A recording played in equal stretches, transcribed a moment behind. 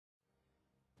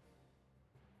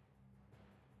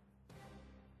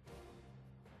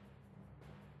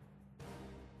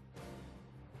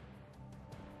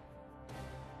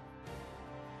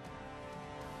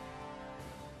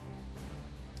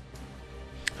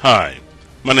Hi,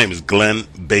 my name is Glenn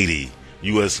Beatty,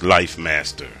 U.S. Life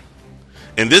Master.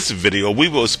 In this video, we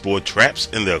will explore traps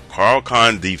in the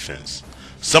Caro-Kann defense.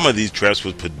 Some of these traps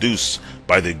were produced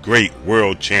by the great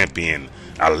world champion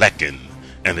Caro-Kann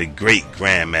and the great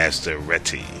Grandmaster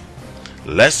Reti.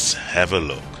 Let's have a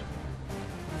look.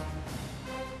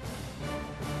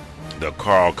 The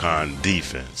Caro-Kann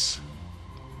defense.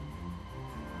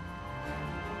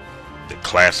 The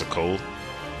classical.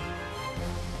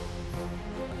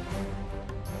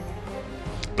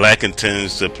 Black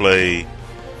intends to play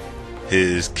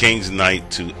his King's Knight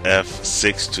to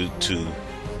F6 to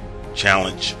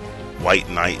challenge White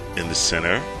Knight in the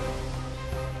center.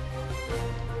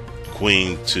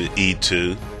 Queen to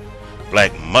E2.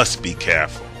 Black must be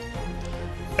careful.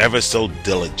 Ever so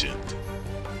diligent.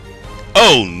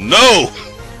 Oh no!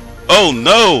 Oh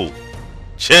no!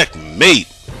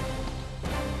 Checkmate!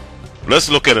 Let's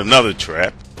look at another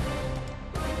trap.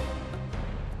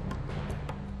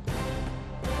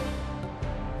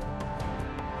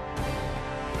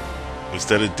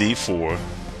 Instead of D4,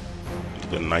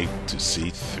 the knight to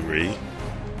C3.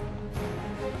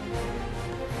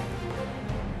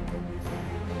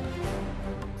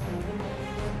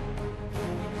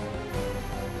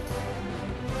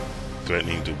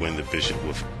 Threatening to win the bishop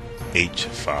with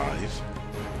H5.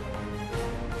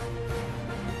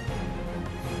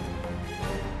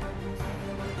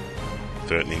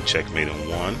 Threatening checkmate in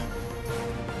 1.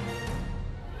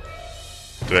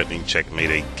 Threatening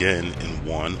checkmate again in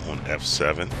 1 on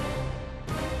F7.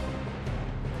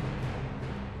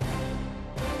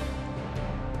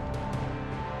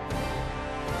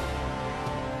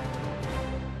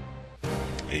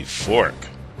 A fork.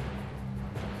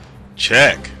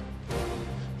 Check.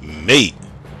 Mate.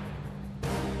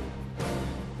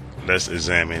 Let's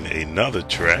examine another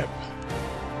trap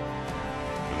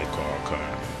in the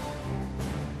Caro-Kann.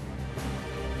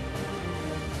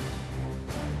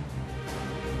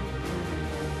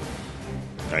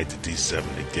 Knight to D7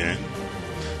 again.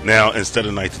 Now, instead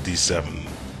of knight to D7,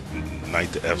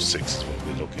 knight to F6 is what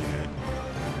we're looking at.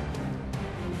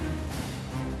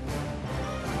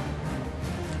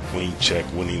 Queen check,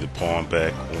 winning the pawn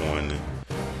back on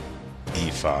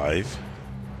E5.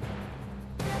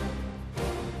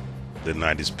 The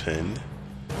knight is pinned.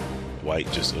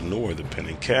 White just ignored the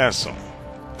pinning castle.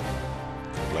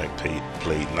 Black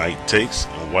played knight takes,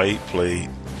 and white played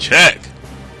check.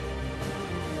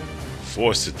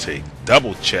 Forced to take,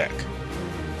 double check.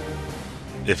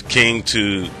 If king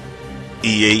to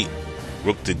E8,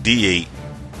 rook to D8,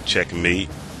 checkmate.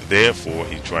 Therefore,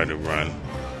 he tried to run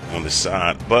on the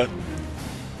side, but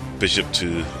bishop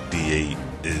to D8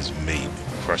 is mate,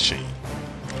 crushing.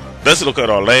 Let's look at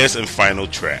our last and final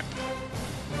trap.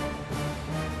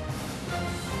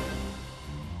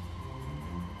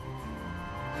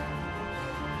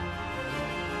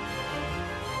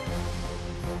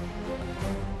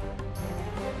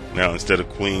 Now, instead of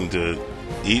queen to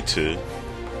E2,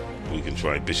 we can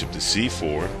try bishop to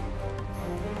C4,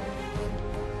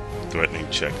 threatening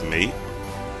checkmate.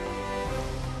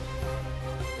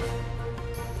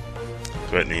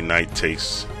 Threatening knight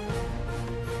takes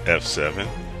F7,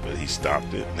 but he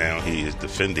stopped it. Now he is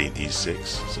defending E6,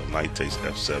 so knight takes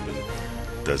F7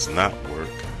 does not work.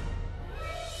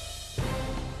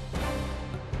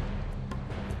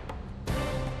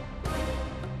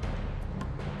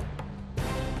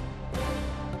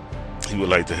 He would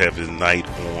like to have his knight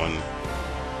on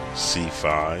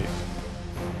C5,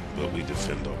 but we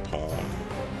defend our pawn.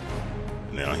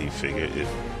 Now he figured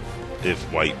if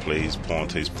white plays pawn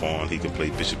takes pawn, he can play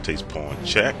bishop takes pawn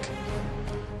check,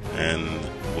 and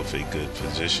with a good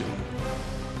position.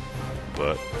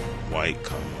 But white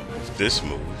come up with this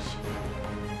move.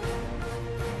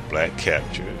 Black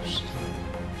captures.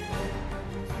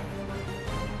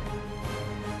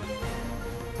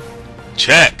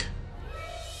 Check.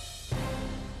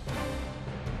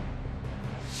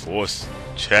 Force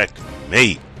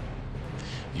checkmate.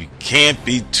 You can't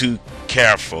be too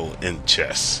careful in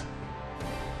chess.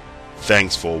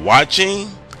 Thanks for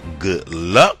watching. Good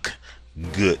luck.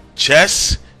 Good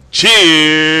chess.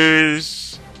 Cheers.